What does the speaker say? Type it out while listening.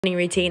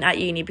routine at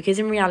uni, because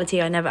in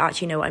reality I never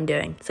actually know what I'm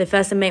doing. So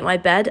first I make my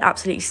bed,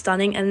 absolutely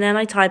stunning, and then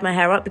I tied my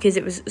hair up because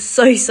it was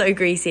so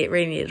greasy, it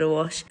really needed a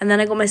wash. And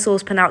then I got my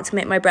saucepan out to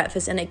make my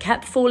breakfast, and it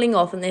kept falling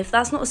off, and if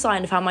that's not a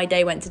sign of how my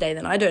day went today,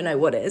 then I don't know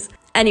what is.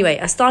 Anyway,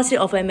 I started it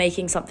off by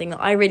making something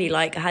that I really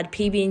like. I had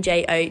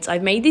PB&J oats.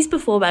 I've made these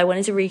before, but I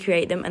wanted to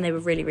recreate them, and they were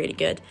really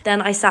good.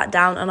 Then I sat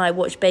down and I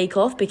watched Bake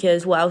Off,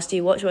 because what else do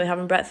you watch while you're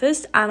having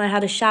breakfast? And I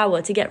had a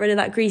shower to get rid of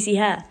that greasy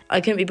hair.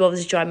 I couldn't be bothered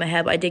to dry my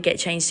hair, but I did get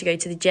changed to go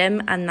to the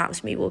gym, and that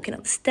was me walking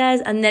up the stairs.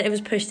 And then it was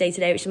push day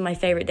today, which is my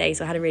favourite day,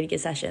 so I had a really good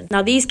session.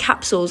 Now these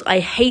capsules, I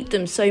hate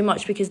them so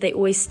much because they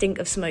always stink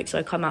of smoke, so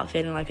I come out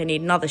feeling like I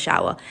need another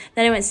shower.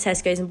 Then I went to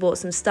Tesco's and bought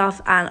some stuff,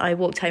 and I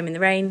walked home in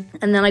the rain.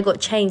 And then I got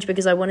changed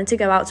because I wanted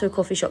to go out to a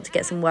coffee shop to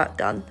get some work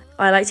done.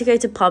 I like to go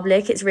to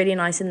Public, it's really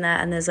nice in there,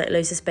 and there's like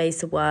loads of space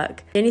to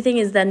work. The only thing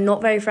is they're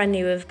not very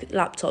friendly with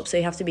laptops, so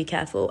you have to be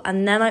careful.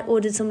 And then I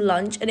ordered some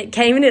lunch, and it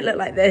came and it looked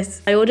like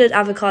this. I ordered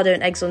avocado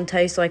and eggs on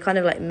toast, so I kind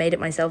of like made it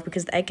myself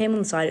because the egg came on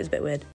the side, it was a bit weird.